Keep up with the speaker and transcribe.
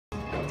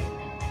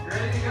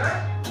Ready to go?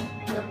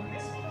 Yep.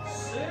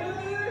 Sick.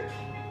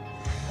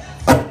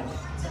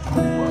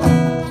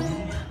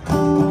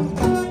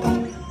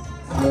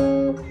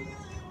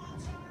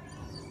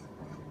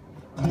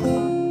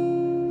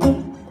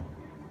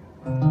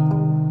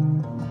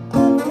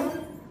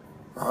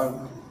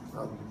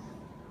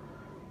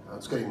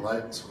 It's getting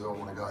late, so we all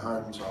want to go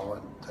home, so I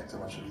won't take too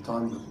much of your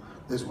time, but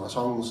these are my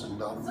songs, and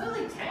It's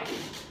only 10.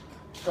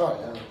 oh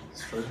yeah,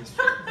 it's true. What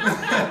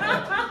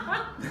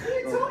are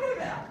you talking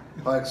about?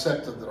 I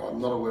accepted that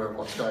I'm not aware of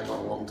what's going on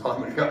a long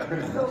time ago.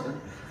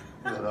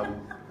 But,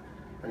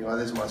 anyway,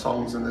 these are my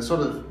songs, and they're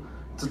sort of,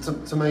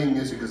 to me,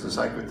 music is a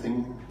sacred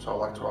thing, so I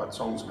like to write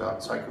songs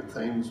about sacred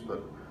themes,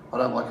 but I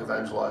don't like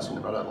evangelising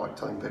and I don't like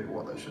telling people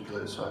what they should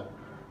do, so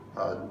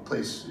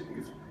please,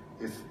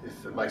 if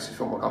it makes you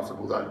feel more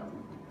comfortable, don't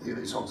hear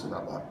these songs in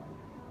that light.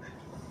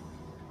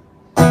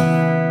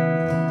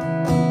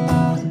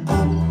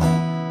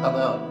 How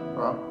about,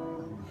 right?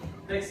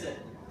 Fix it.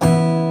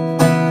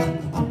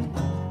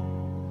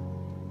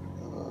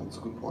 That's a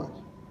good point.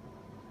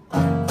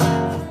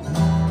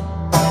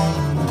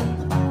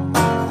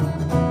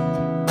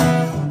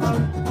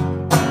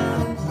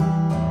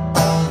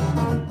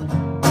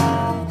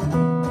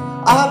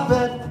 I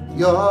bet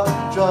you're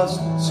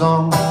just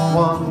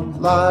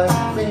someone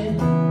like me.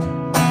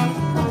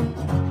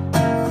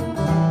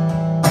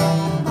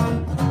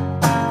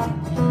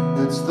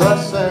 It's the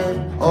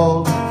same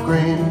old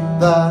green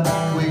that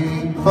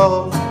we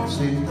both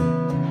see.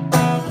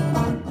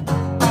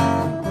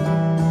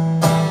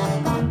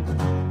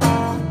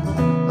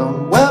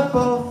 And we're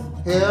both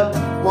here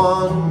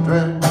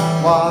wondering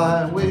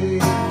why we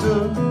do.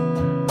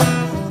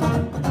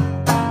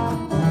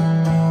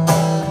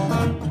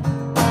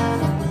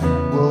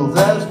 Well,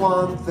 there's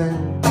one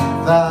thing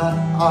that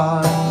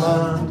I've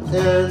learned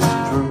is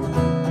true.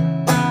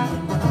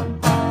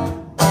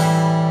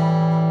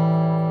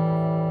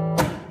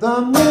 The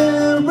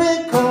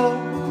miracle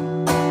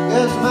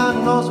is a man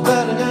who knows a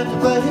better game to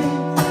play.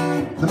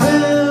 The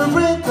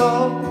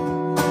miracle,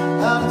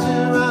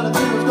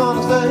 attitude is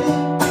gonna stay.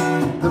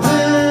 The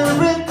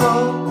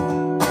miracle,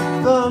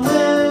 the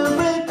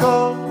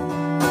miracle,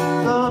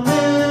 the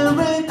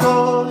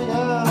miracle,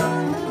 yeah.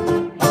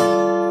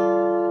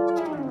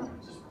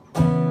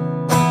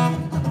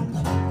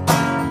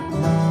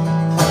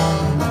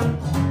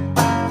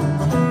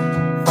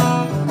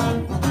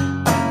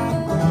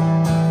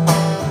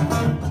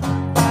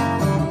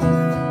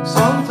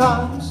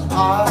 Sometimes I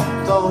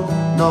don't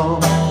know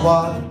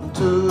what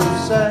to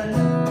say.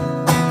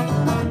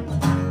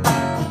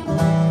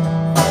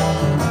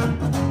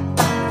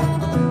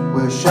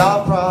 Wish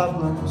our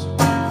problems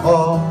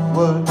all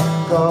would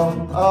go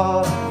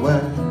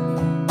away.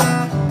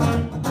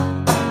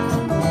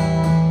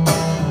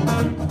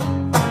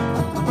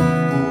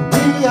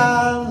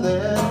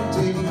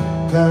 Reality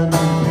can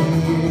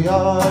be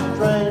our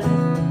drain.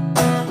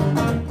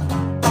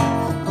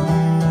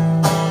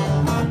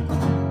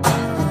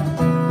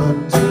 But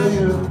do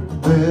you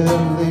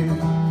believe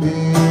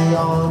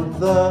beyond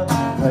the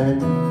pain?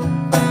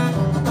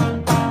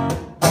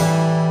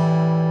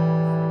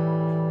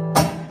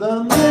 The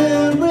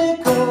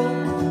miracle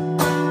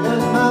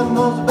is man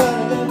knows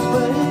better than to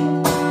play.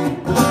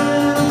 The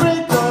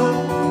miracle,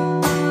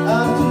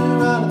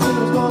 attitude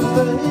is gonna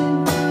stay.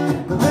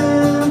 The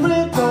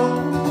miracle,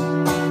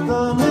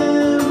 the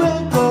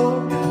miracle,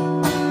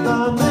 the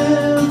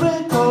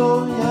miracle,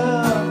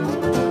 yeah.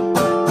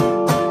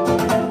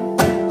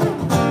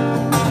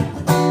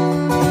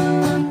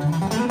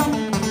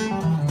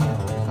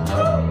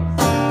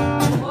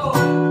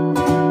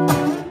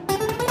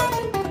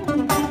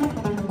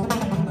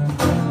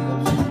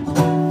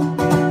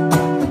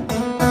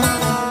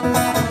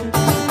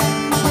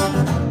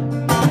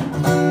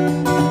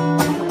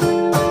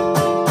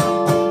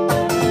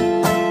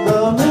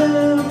 The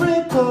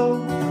miracle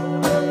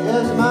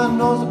is a man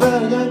knows a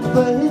better game to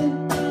play.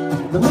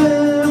 The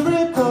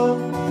miracle,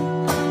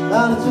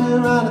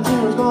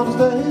 attitude is gonna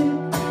stay.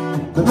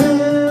 The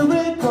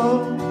miracle,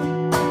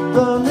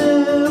 the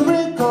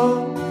miracle,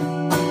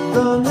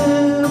 the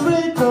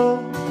miracle,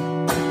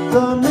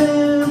 the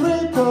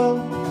miracle,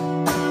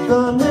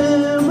 the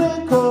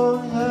miracle,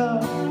 yeah.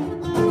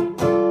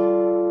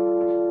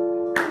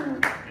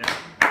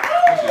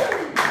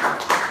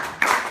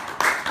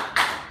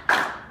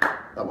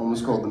 That one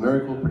was called The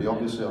Miracle, pretty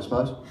obviously, I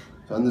suppose.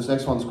 So, and this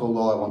next one's called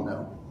All I Want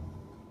Now.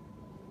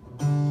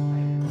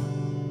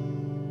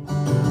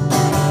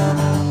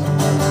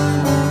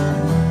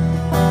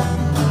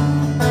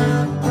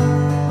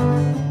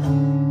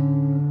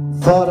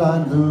 Thought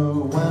I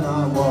knew when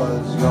I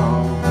was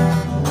young,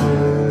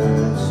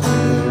 this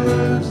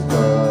is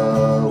the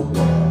world.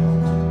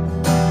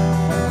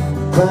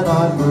 Then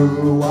I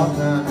grew up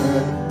and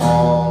it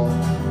all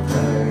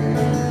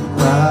came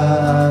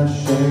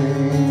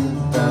crashing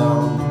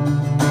down.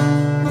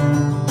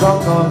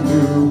 Drunk on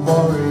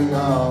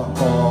euphoria,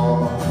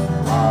 for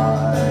I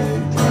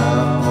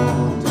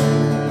drowned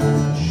in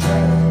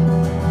shame.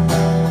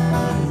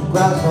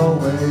 Grass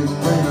always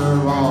greener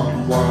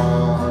on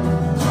one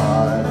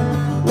side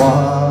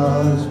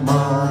was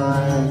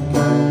my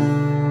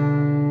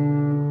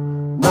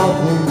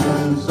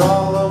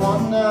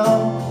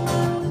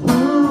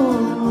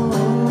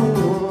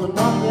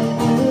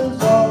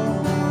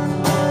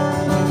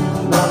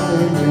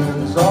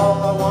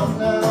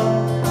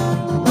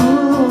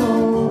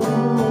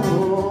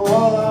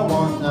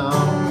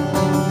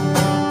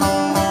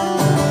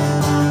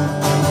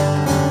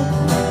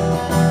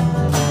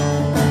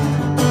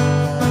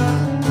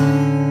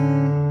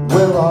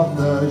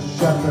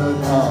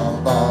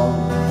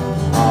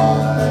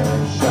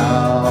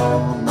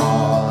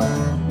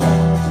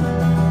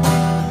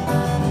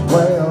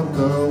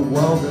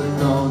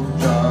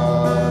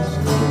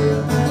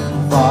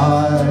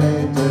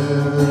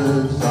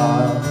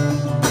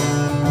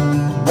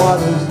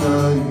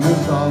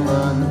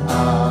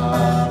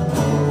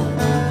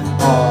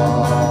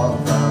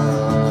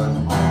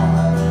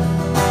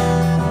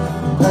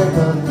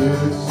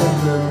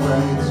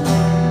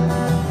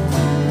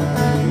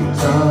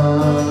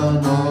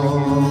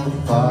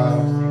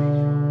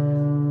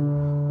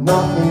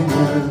Nothing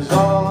is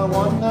all I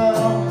want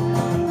now.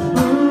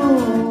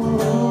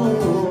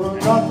 Ooh,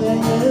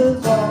 nothing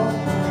is all.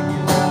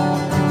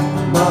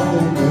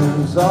 Nothing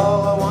is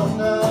all I want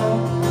now.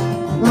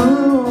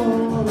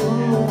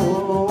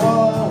 Ooh,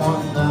 all I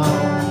want now.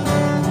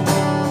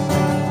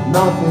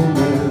 Nothing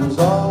is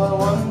all I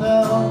want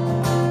now.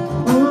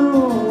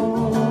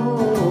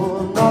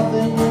 Ooh,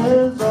 nothing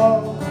is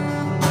all.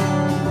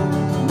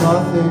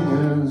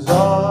 Nothing is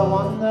all I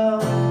want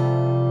now.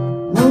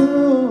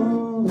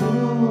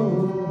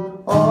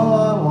 Ooh, all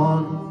I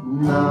want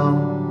now.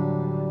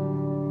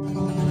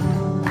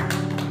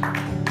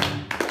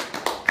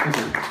 Thank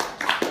you.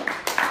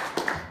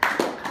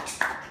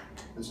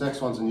 This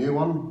next one's a new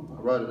one.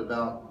 I wrote it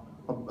about,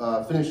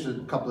 finished it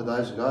a couple of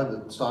days ago,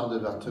 but started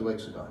it about 2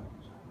 weeks ago.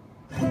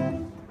 It's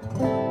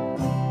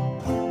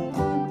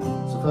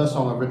the first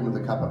song I've written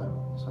with a capo,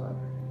 so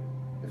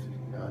if you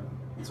know,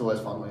 it's always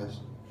fun, I guess.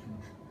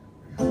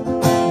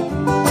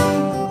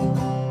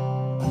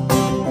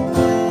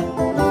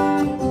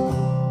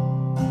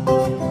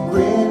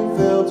 Green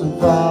fields and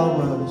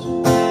flowers,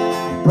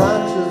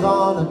 branches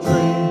on a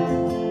tree,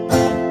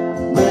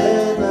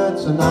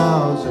 minutes and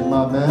hours in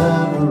my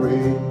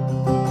memory.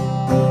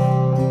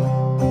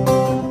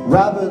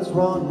 Rabbits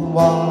run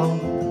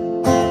wild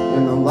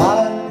in the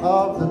light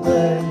of the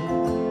day.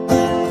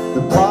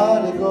 The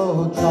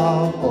prodigal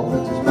child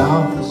opens his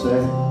mouth to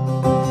say,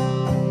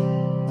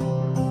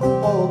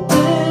 oh,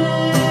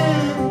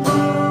 big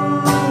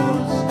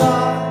blue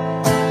sky,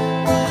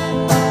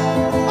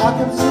 I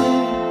can see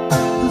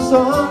the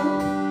sun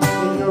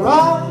in your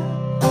eye.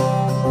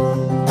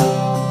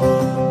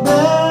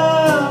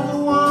 Never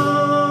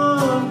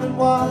wondered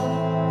why,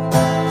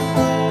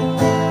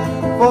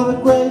 for the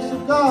grace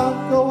of God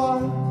go I.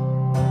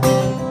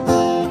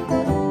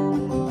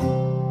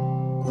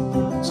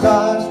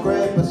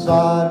 Skyscraper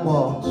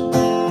sidewalks,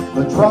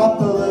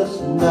 metropolis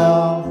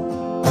now.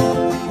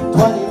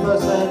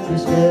 21st century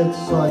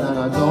schizoid and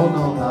I don't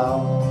know how.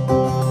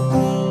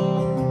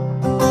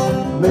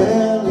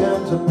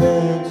 Millions of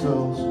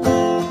pixels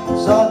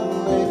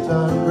suddenly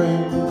turn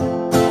green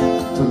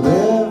to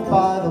live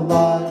by the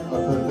light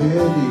of a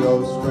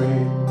video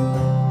screen.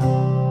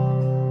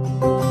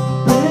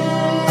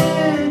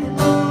 Big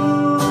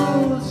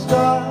blue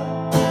sky,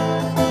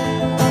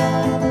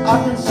 I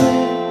can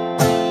see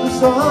the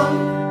sun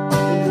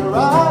in your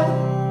eye.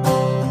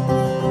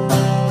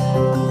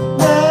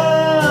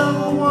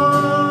 Never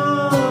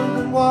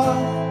wondered why,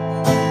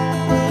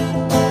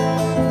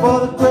 for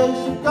the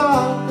grace of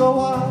God go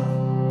I.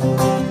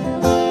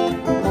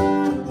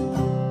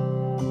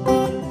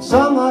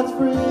 Sunlight's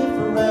free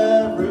for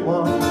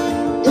everyone,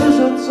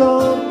 isn't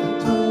something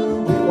to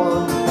be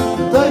won.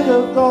 The day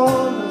of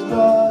dawn has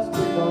just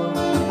begun,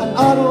 and I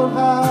don't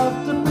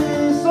have to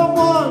be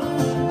someone.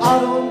 I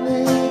don't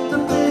need to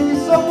be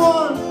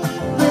someone.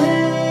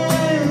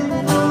 Big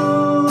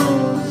blue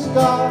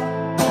sky,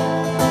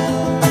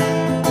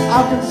 I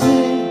can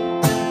see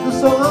the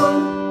sun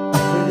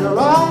in your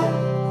eye.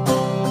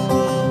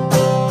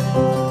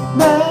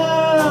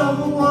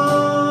 Never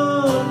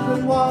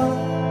wondered why,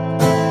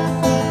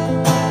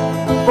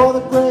 for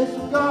the grace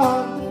of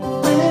God.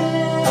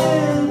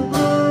 Big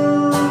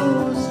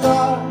blue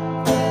sky,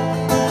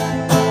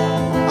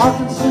 I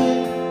can see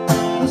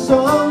the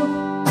sun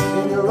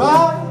in your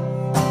eye.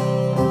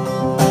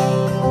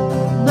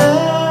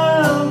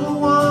 Never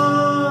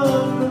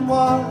wondered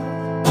why,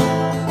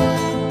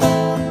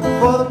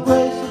 for the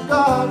grace of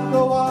God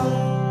go I.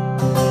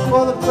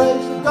 For the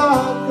grace of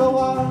God go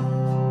I.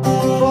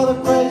 For the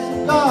grace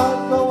of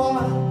God go I.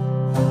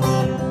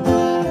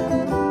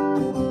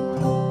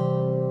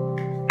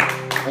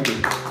 Thank you.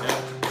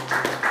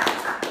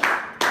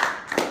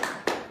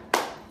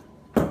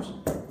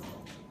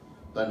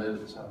 Don't edit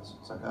this house,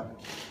 it's okay.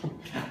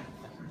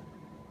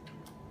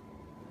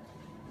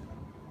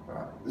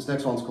 Alright, this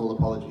next one's called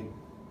Apology.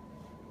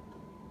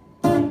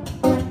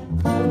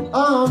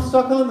 I'm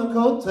stuck on the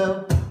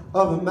coattail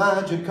of a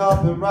magic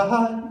carpet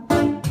ride.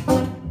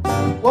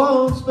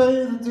 Won't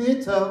spare the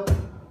detail,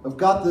 I've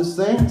got this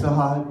thing to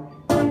hide.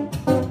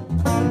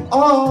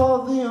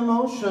 All the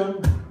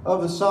emotion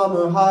of a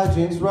summer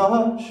hijinks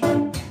rush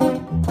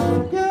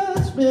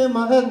gets me in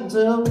my head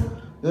until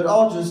it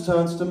all just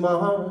turns to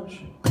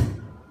mush.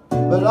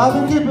 But I've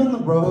been keeping the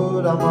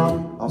road I'm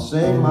on, I'll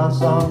sing my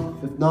song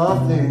if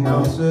nothing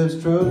else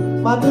is true.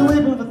 Might be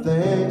weeping for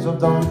things I've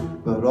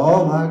done, but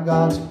all I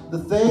got's the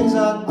things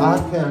that I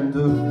can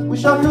do.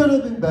 Wish I could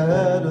have been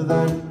better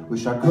then,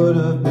 wish I could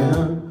have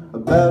been a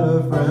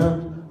better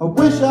friend. I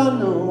wish I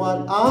knew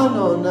what I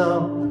know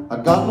now, I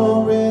got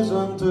no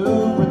reason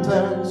to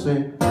pretend.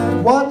 See,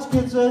 watch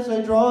kids as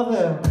they draw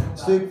their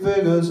stick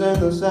figures in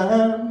the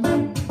sand.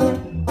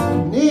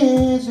 An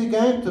easy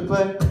game to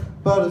play,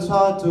 but it's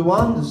hard to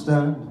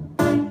understand.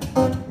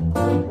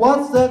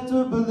 What's there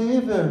to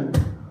believe in?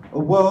 A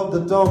world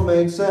that don't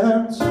make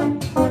sense.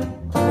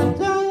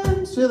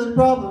 Damn silly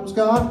problems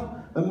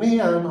got me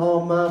and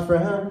all my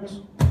friends.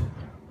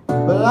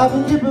 But I've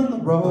been keeping the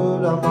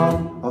road I'm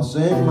on, I'll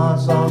sing my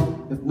song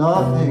if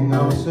nothing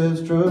else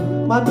is true.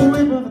 Might be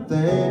weeping for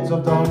things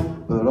I've done,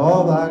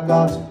 all I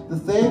got's the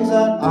things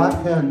that I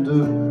can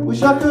do.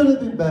 Wish I could have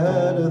been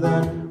better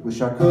then,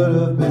 wish I could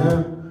have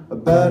been a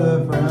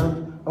better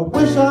friend. I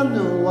wish I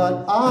knew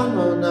what I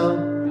know now,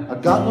 I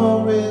got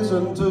no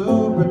reason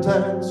to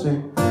pretend.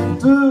 Sing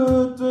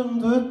do do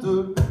do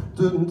do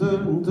do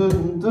do do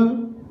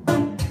do.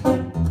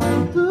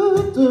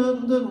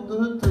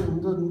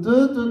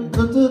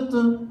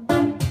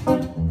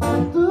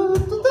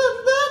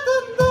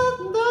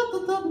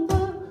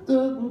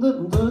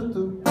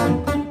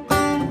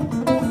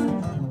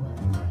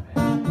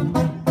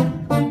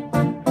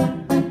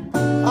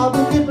 I'll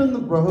be keeping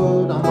the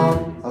road I'm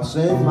on, I'll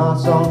sing my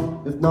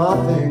song if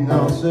nothing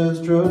else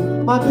is true.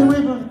 Might be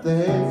weaving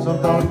things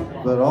I've done,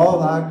 but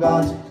all I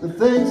got's the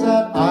things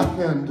that I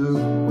can do.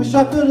 Wish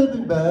I could have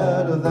been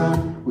better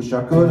then, wish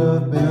I could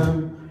have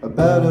been a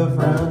better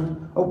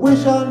friend. I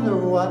wish I knew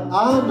what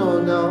I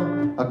know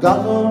now, I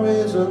got no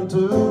reason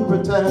to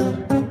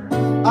pretend.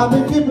 I've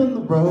been keeping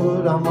the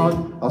road I'm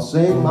on, I'll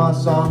sing my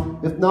song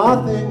if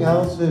nothing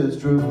else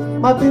is true.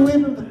 Might be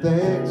weeping for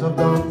things I've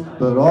done,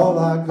 but all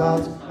I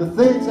got's the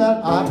things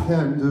that I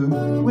can do.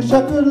 Wish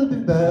I could have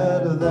been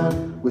better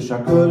then, wish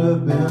I could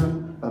have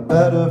been a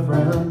better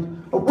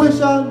friend. I wish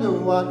I knew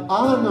what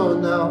I know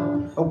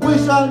now, I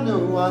wish I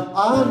knew what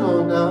I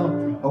know now,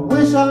 I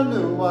wish I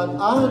knew what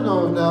I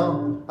know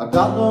now. I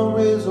got no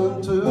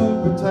reason to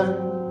pretend.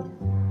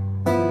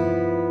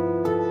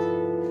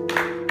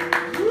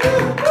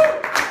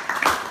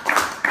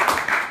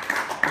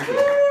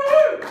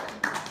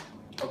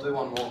 I'll do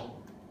one more.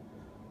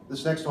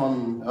 This next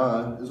one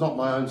is not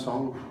my own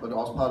song, but I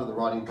was part of the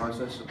writing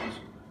process. It was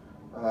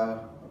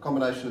a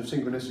combination of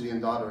synchronicity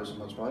and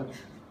dadaism, I suppose.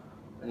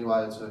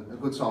 Anyway, it's a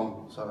good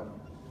song, so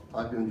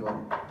I hope you enjoy it.